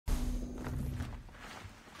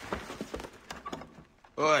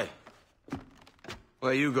Oi.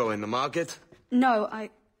 Where you going, the market? No,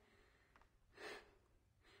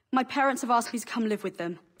 My parents have asked me to come live with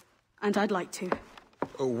them, and I'd like to.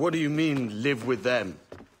 Oh, what do you mean, live with them?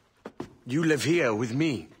 You live here with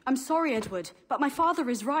me. I'm sorry, Edward, but my father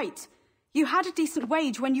is right. You had a decent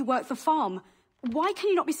wage when you worked the farm. Why can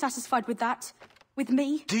you not be satisfied with that? With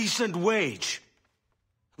me? Decent wage?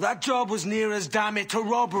 That job was near as, damn it, to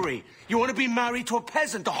robbery. You want to be married to a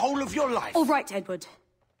peasant the whole of your life? All right, Edward.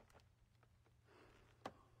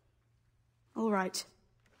 All right.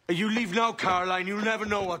 You leave now, Caroline. You'll never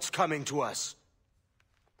know what's coming to us.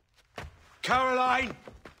 Caroline!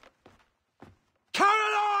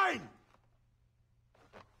 Caroline!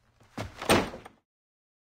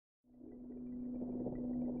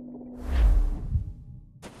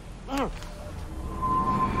 Kid.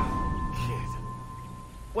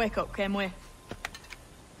 Wake up, Kenway.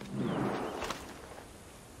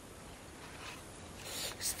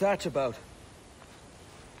 What's that about?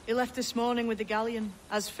 He left this morning with the galleon,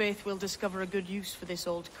 as faith we'll discover a good use for this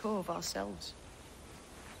old cove ourselves.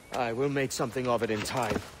 Aye, we'll make something of it in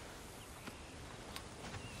time.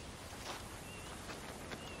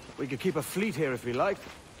 We could keep a fleet here if we like.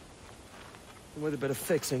 And with a bit of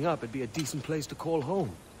fixing up, it'd be a decent place to call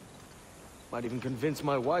home. Might even convince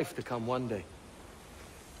my wife to come one day.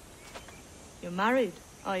 You're married,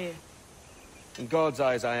 are you? In God's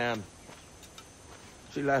eyes, I am.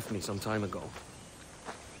 She left me some time ago.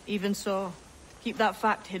 Even so, keep that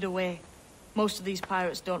fact hid away. Most of these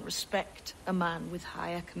pirates don't respect a man with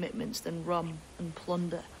higher commitments than rum and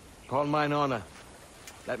plunder. Call mine honor.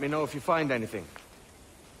 Let me know if you find anything.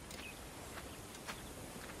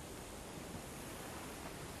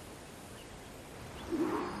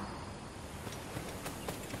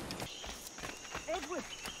 Edward,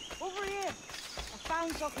 over here. I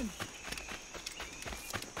found something.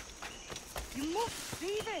 You must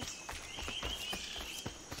see this.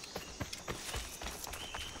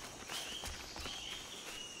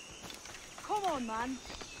 Come on, man.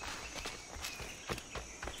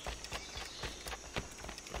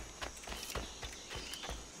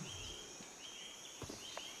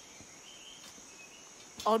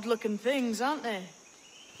 Odd-looking things, aren't they?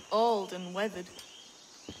 Old and weathered.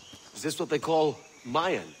 Is this what they call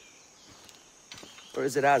Mayan? Or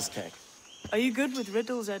is it Aztec? Are you good with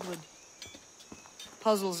riddles, Edward?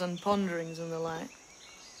 Puzzles and ponderings and the like?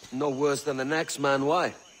 No worse than the next man,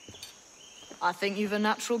 why? I think you've a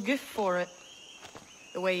natural gift for it.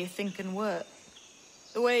 The way you think and work.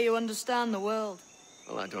 The way you understand the world.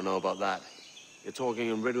 Well, I don't know about that. You're talking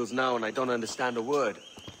in riddles now and I don't understand a word.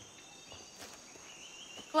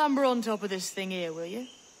 Clamber on top of this thing here, will you?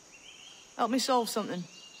 Help me solve something.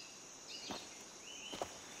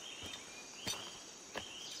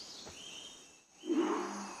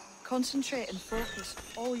 Concentrate and focus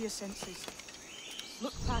all your senses.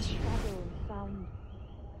 Look past shadow and sound,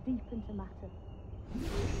 deep into matter,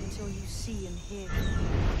 until you see and hear.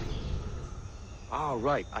 Ah,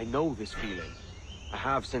 right. I know this feeling. I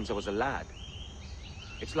have since I was a lad.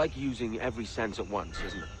 It's like using every sense at once,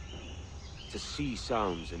 isn't it? To see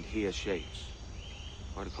sounds and hear shapes.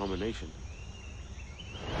 Quite a combination.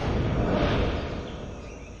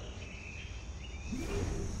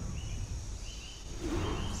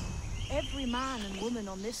 Every man and woman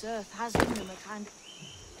on this earth has in them a kind of...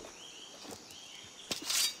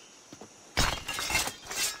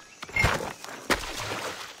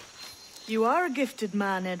 You are a gifted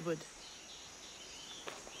man, Edward.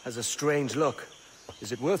 Has a strange look.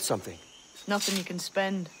 Is it worth something? Nothing you can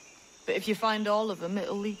spend. But if you find all of them,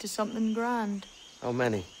 it'll lead to something grand. How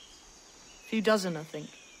many? A few dozen, I think.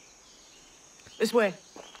 This way.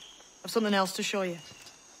 I've something else to show you.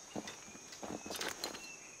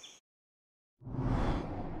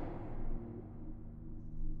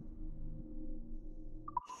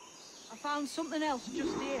 I found something else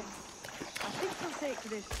just here. I think I'll take to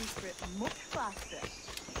this secret much faster.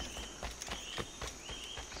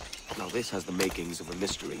 Now this has the makings of a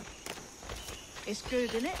mystery. It's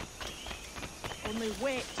good, isn't it? Only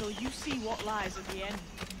wait till you see what lies at the end.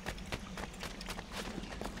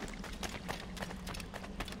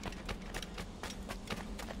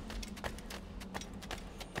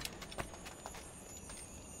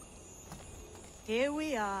 Here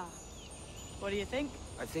we are. What do you think?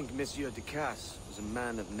 I think Monsieur Ducasse was a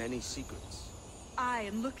man of many secrets. Aye,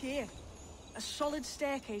 and look here. A solid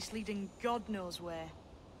staircase leading God knows where.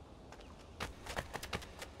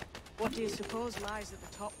 What do you suppose lies at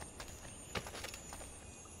the top?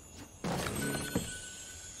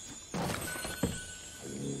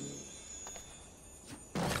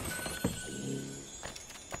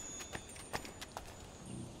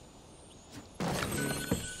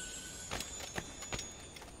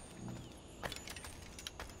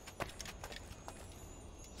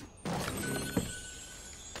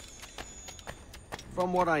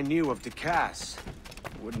 From what I knew of Ducasse,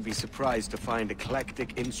 wouldn't be surprised to find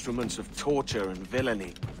eclectic instruments of torture and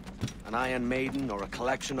villainy. An Iron Maiden or a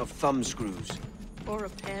collection of thumbscrews. Or a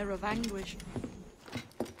pair of anguish.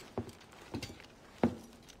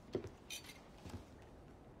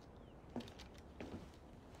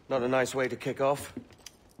 Not a nice way to kick off.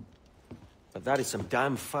 But that is some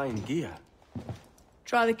damn fine gear.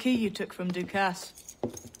 Try the key you took from Ducasse.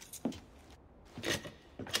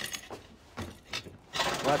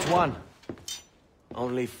 That's one.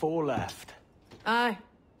 Only 4 left. Aye.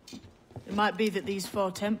 It might be that these 4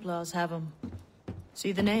 Templars have them.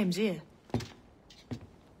 See the names here?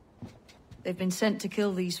 They've been sent to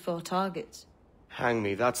kill these 4 targets. Hang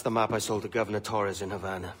me, that's the map I sold to Governor Torres in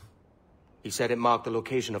Havana. He said it marked the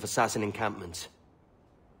location of assassin encampments.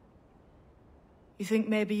 You think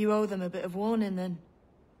maybe you owe them a bit of warning, then?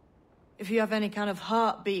 If you have any kind of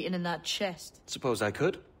heart beating in that chest. Suppose I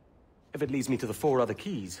could. If it leads me to the 4 other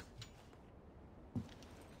keys.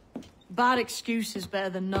 Bad excuse is better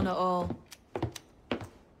than none at all.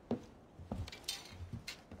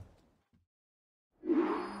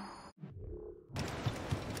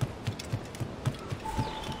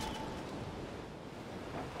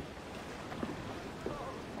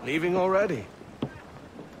 Leaving already?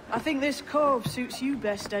 I think this cove suits you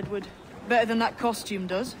best, Edward. Better than that costume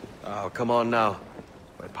does. Oh, come on now.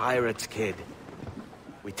 We're pirates, kid.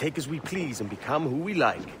 We take as we please and become who we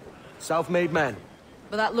like. Self-made men.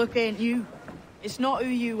 But that look ain't you. It's not who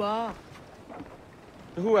you are.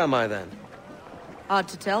 Who am I then? Hard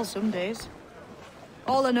to tell some days.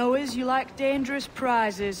 All I know is you like dangerous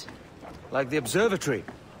prizes. Like the observatory.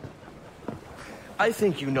 I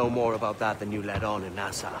think you know more about that than you let on in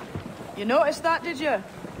Nassau. You noticed that, did you?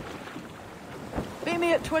 Meet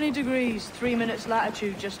me at 20 degrees, 3 minutes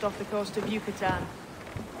latitude just off the coast of Yucatan.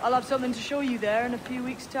 I'll have something to show you there in a few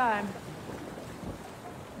weeks' time.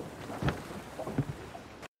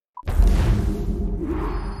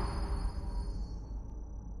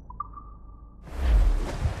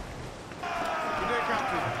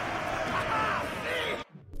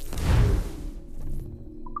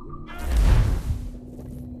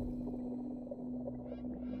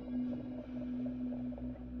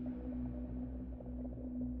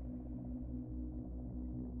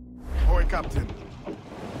 Captain,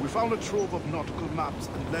 we found a trove of nautical maps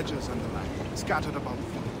and ledgers and the like, scattered about the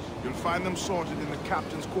village. You'll find them sorted in the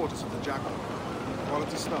captain's quarters of the Jackal.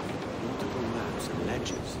 Quality stuff. Nautical maps and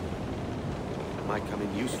ledgers. That might come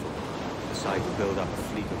in useful. Decide to build up a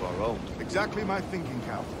fleet of our own. Exactly my thinking,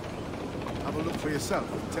 Captain. Have a look for yourself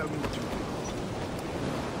and tell me what you think.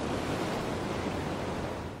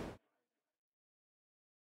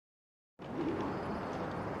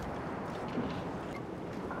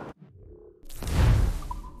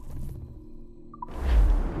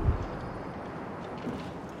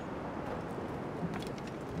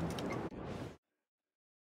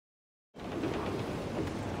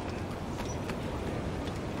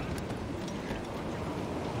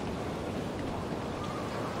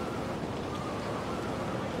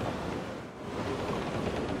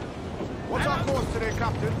 What's our course today,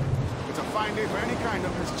 Captain? It's a fine day for any kind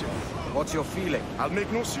of mischief. What's your feeling? I'll make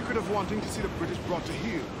no secret of wanting to see the British brought to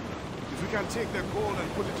heel. If we can take their gold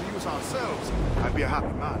and put it to use ourselves, I'd be a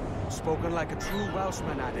happy man. Spoken like a true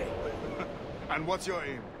Welshman, Addy. And what's your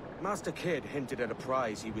aim? Master Kidd hinted at a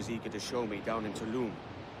prize he was eager to show me down in Tulum.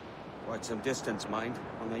 Quite some distance, mind,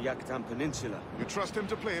 on the Yucatan Peninsula. You trust him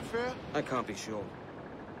to play it fair? I can't be sure.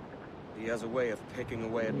 He has a way of picking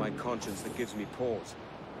away at my conscience that gives me pause.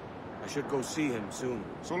 I should go see him soon.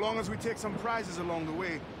 So long as we take some prizes along the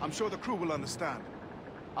way, I'm sure the crew will understand.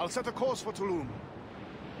 I'll set a course for Tulum.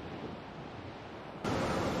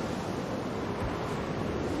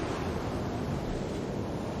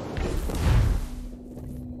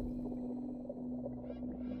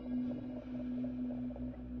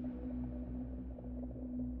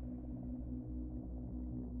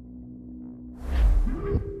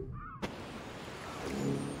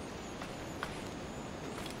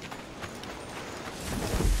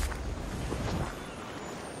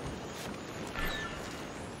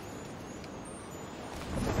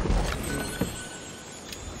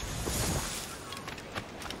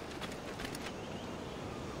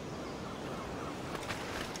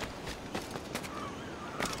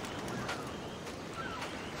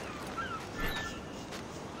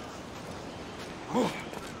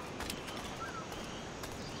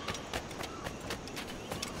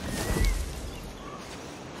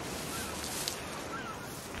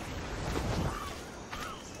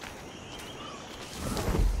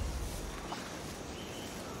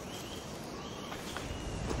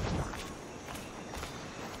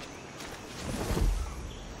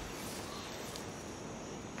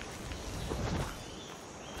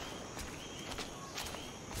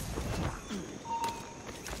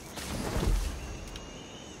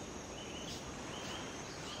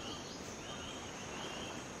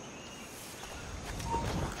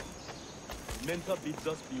 Mentor bids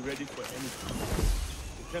us be ready for anything.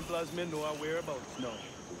 The Templars may know our whereabouts now.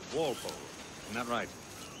 Walpole. Isn't that right?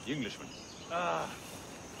 The Englishman. Ah,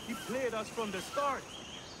 he played us from the start.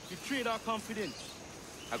 Betrayed our confidence.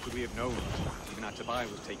 How could we have known? Even our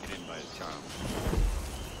Tobias was taken in by his charm.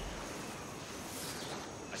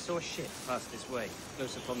 I saw a ship pass this way,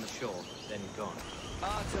 close upon the shore, then gone.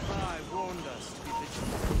 Artabai warned us to be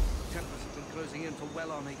vigilant. Templars have been closing in for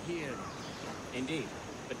well on a year. Indeed,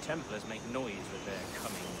 but Templars make noise with their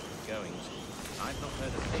comings and goings. I've not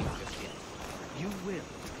heard a thing just yet. You will.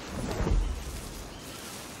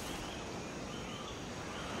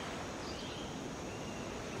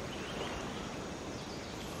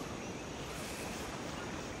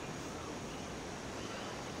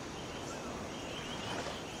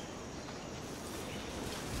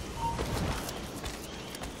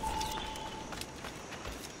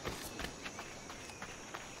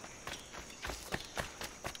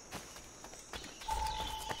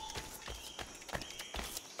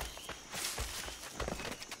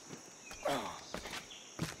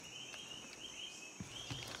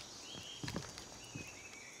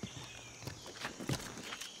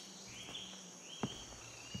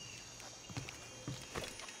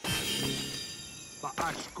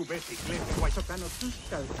 Ashkubeti kleti waisokano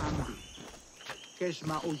tuskal ambi.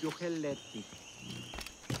 Kesma uyoheleti.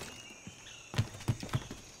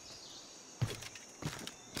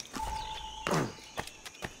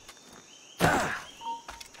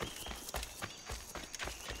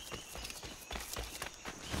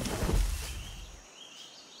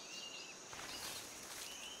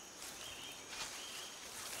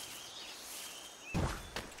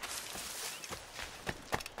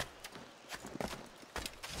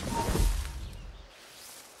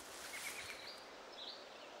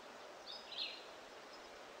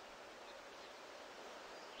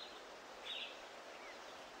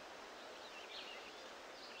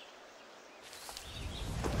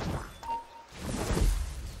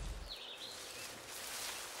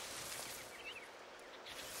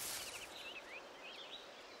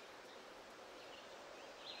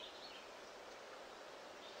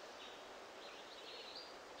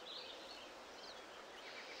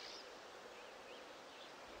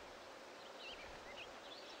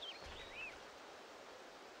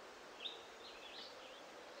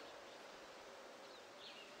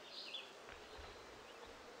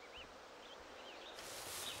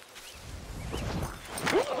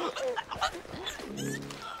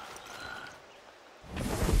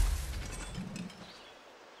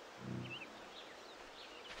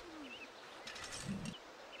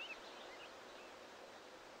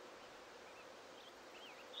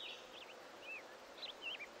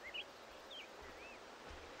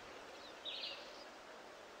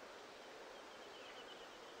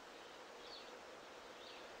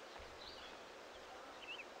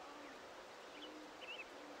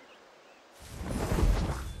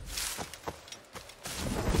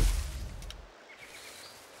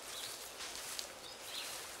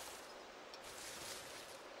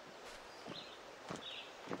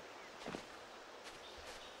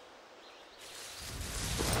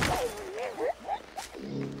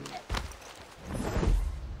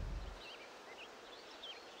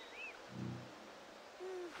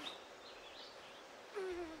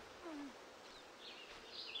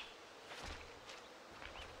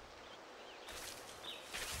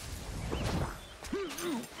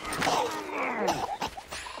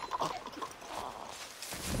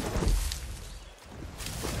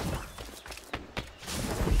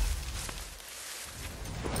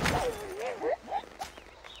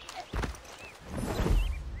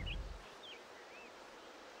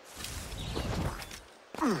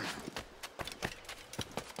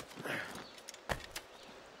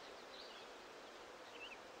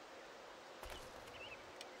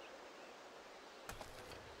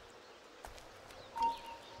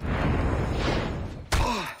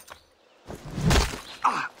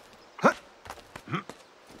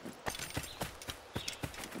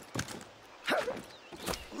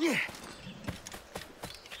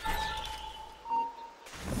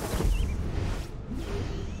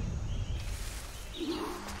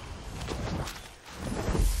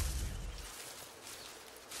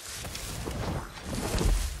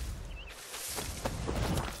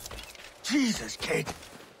 Jesus, kid!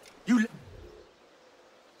 You...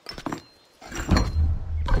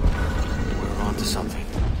 We're onto something.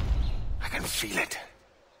 I can feel it.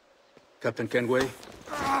 Captain Kenway?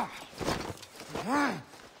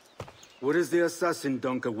 Where is the assassin,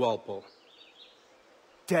 Duncan Walpole?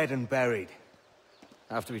 Dead and buried.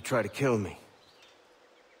 After he tried to kill me.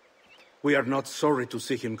 We are not sorry to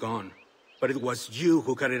see him gone. but it was you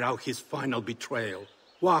who carried out his final betrayal.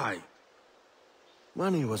 Why?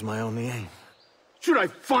 Money was my only aim. Should I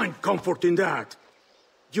find comfort in that?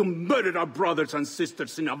 You murdered our brothers and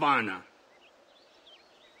sisters in Havana.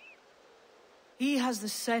 He has the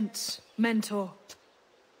sense, Mentor.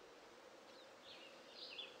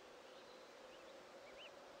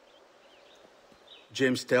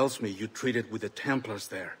 James tells me you traded with the Templars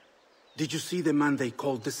there. Did you see the man they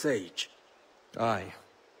called the Sage? Aye.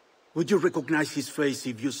 Would you recognize his face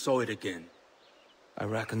if you saw it again? I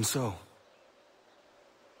reckon so.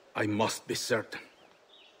 I must be certain.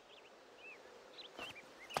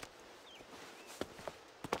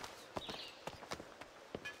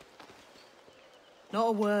 Not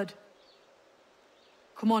a word.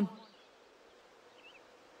 Come on.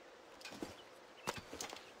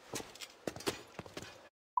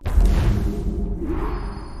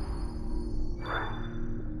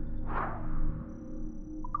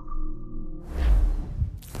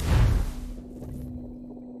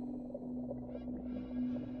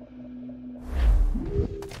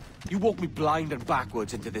 You walked me blind and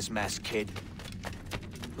backwards into this mess, kid.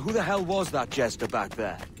 Who the hell was that jester back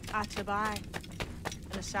there? Atabai.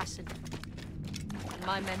 An assassin. And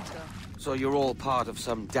my mentor. So you're all part of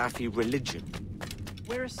some daffy religion?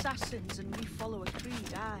 We're assassins and we follow a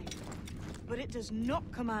creed, aye. But it does not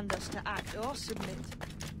command us to act or submit.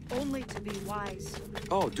 Only to be wise.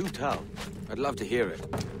 Oh, do tell. I'd love to hear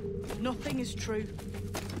it. Nothing is true.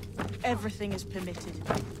 Everything is permitted.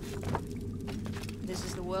 This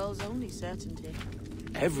is the world's only certainty.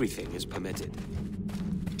 Everything is permitted.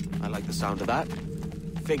 I like the sound of that.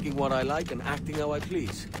 Thinking what I like and acting how I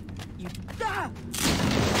please. You... Ah!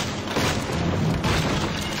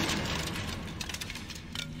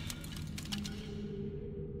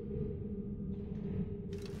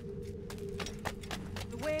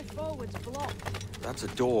 The way forward's blocked. That's a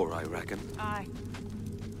door, I reckon. Aye.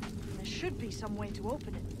 There should be some way to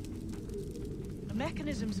open it. A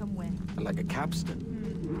mechanism somewhere. Like a capstan.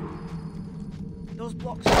 Those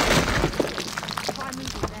blocks... Try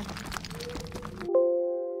moving them.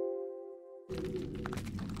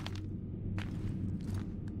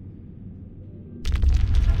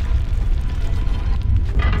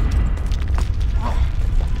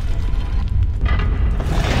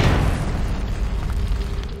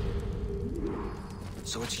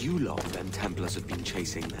 So it's you lot them Templars have been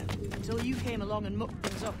chasing then? Until you came along and mucked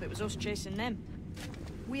things up, it was us chasing them.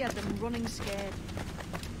 We had them running scared.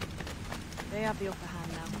 They have the upper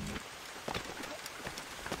hand now.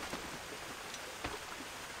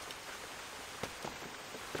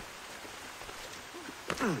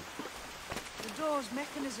 The door's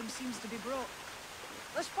mechanism seems to be broke.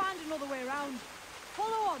 Let's find another way around.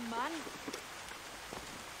 Follow on, man.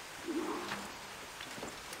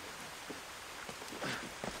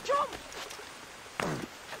 Jump!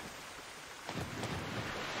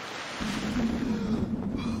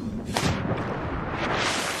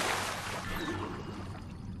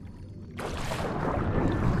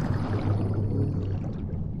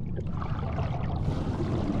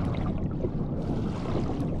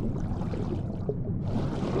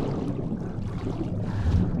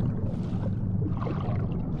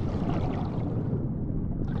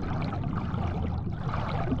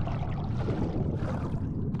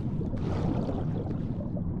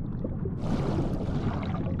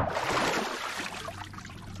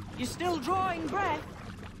 You're still drawing breath?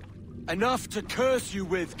 Enough to curse you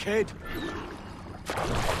with, kid!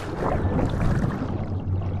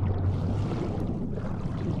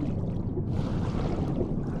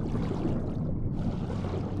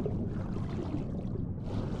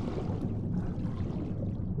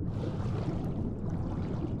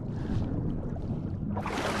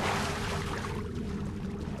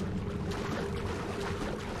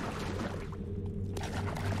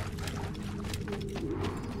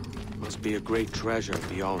 Be a great treasure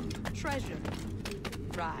beyond. Treasure?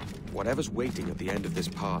 Right. Whatever's waiting at the end of this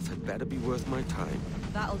path had better be worth my time.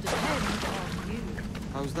 That'll depend on you.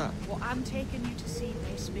 How's that? What I'm taking you to see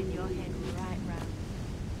may spin your head right round.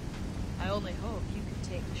 I only hope you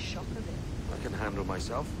can take the shock of it. I can handle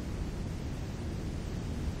myself.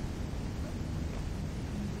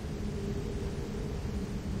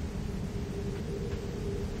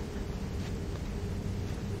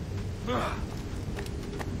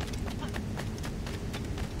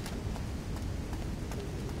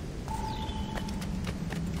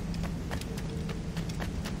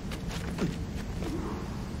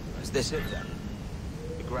 This it then?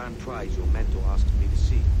 The grand prize your mentor asked me to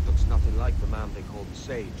see looks nothing like the man they call the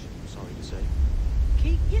Sage, I'm sorry to say.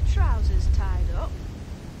 Keep your trousers tied up.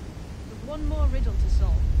 With one more riddle to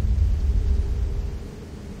solve.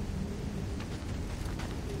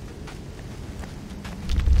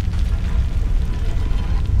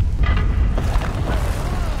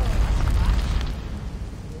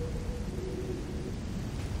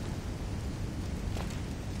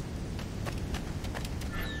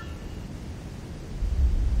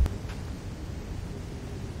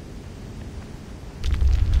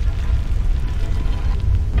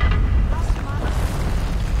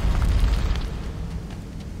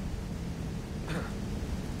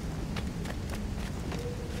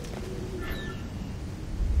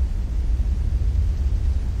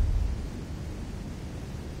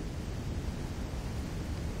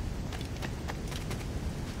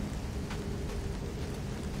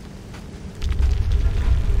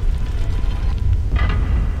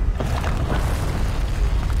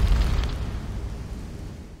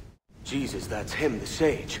 that's him, the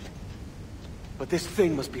sage. But this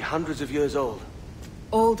thing must be hundreds of years old.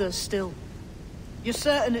 Older still. You're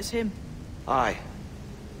certain it's him? Aye.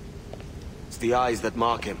 It's the eyes that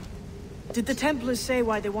mark him. Did the Templars say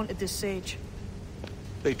why they wanted this sage?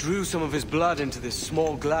 They drew some of his blood into this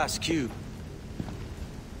small glass cube.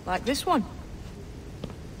 Like this one?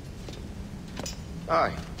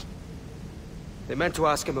 Aye. They meant to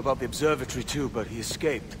ask him about the observatory too, but he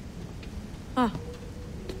escaped. Huh.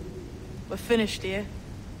 We're finished here.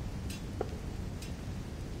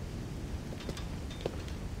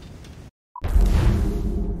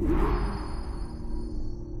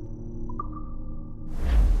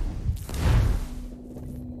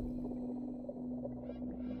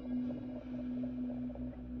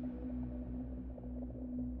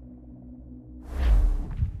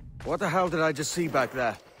 What the hell did I just see back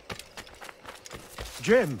there?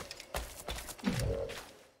 Jim!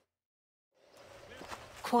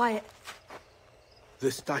 Quiet. The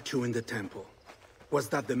statue in the temple. Was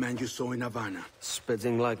that the man you saw in Havana?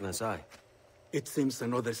 Spitting likeness, aye. It seems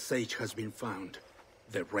another sage has been found.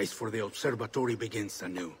 The race for the observatory begins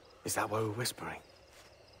anew. Is that why we're whispering?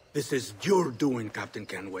 This is your doing, Captain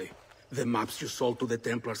Kenway. The maps you sold to the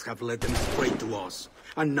Templars have led them straight to us.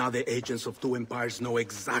 And now the agents of two empires know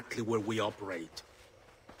exactly where we operate.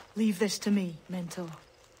 Leave this to me, Mentor.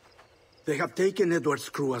 They have taken Edward's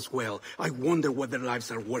crew as well. I wonder what their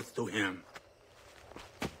lives are worth to him.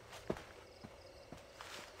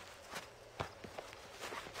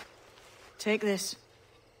 Take this.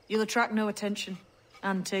 You'll attract no attention,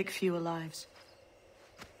 and take fewer lives.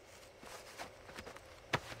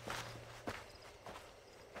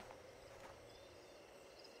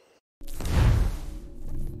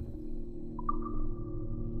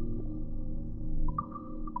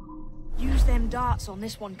 Use them darts on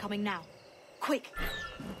this one coming now. Quick!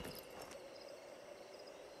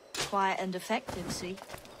 Quiet and effective, see?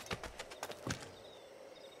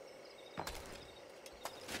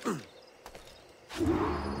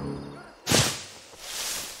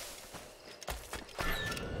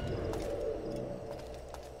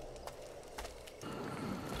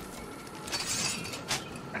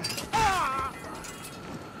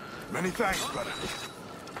 Many thanks, brother.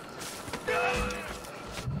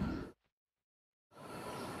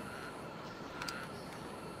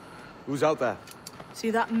 Who's out there?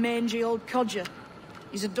 See that mangy old codger?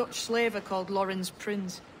 He's a Dutch slaver called Lorenz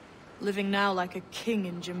Prins, living now like a king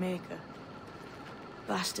in Jamaica.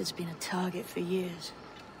 Bastard's been a target for years.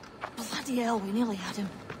 Bloody hell, we nearly had him.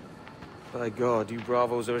 By God, you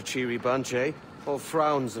bravos are a cheery bunch, eh? All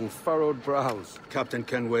frowns and furrowed brows. Captain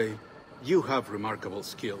Kenway, you have remarkable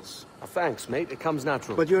skills. Thanks, mate. It comes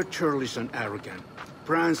natural. But you're churlish and arrogant,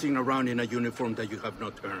 prancing around in a uniform that you have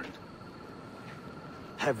not earned.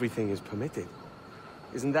 Everything is permitted.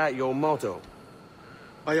 Isn't that your motto?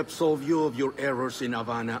 I absolve you of your errors in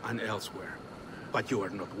Havana and elsewhere, but you are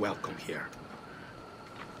not welcome here.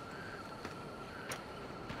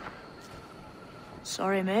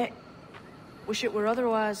 Sorry, mate. Wish it were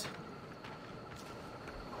otherwise.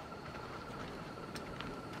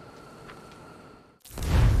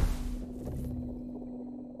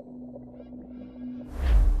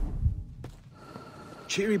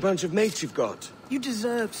 Cheery bunch of mates you've got. You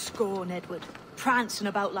deserve scorn, Edward. Prancing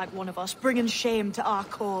about like one of us, bringing shame to our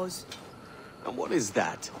cause. And what is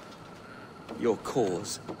that? Your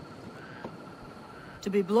cause? To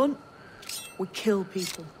be blunt, we kill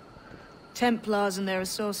people. Templars and their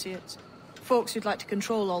associates. Folks who'd like to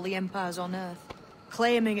control all the empires on Earth.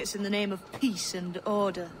 Claiming it's in the name of peace and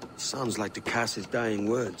order. Sounds like to Cass's dying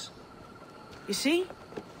words. You see?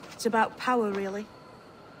 It's about power, really.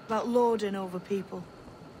 About lording over people.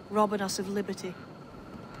 Robbing us of liberty.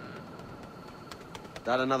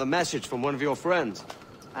 That another message from one of your friends?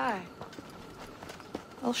 Aye.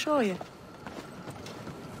 I'll show you.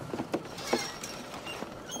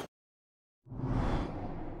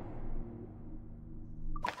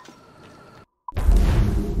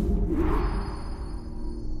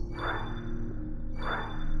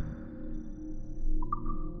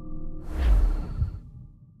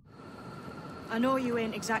 I know you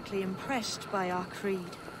ain't exactly impressed by our creed.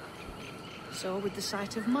 So would the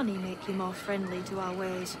sight of money make you more friendly to our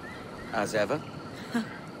ways? As ever.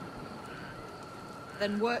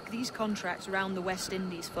 Then work these contracts around the West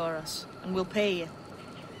Indies for us, and we'll pay you.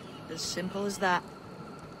 As simple as that.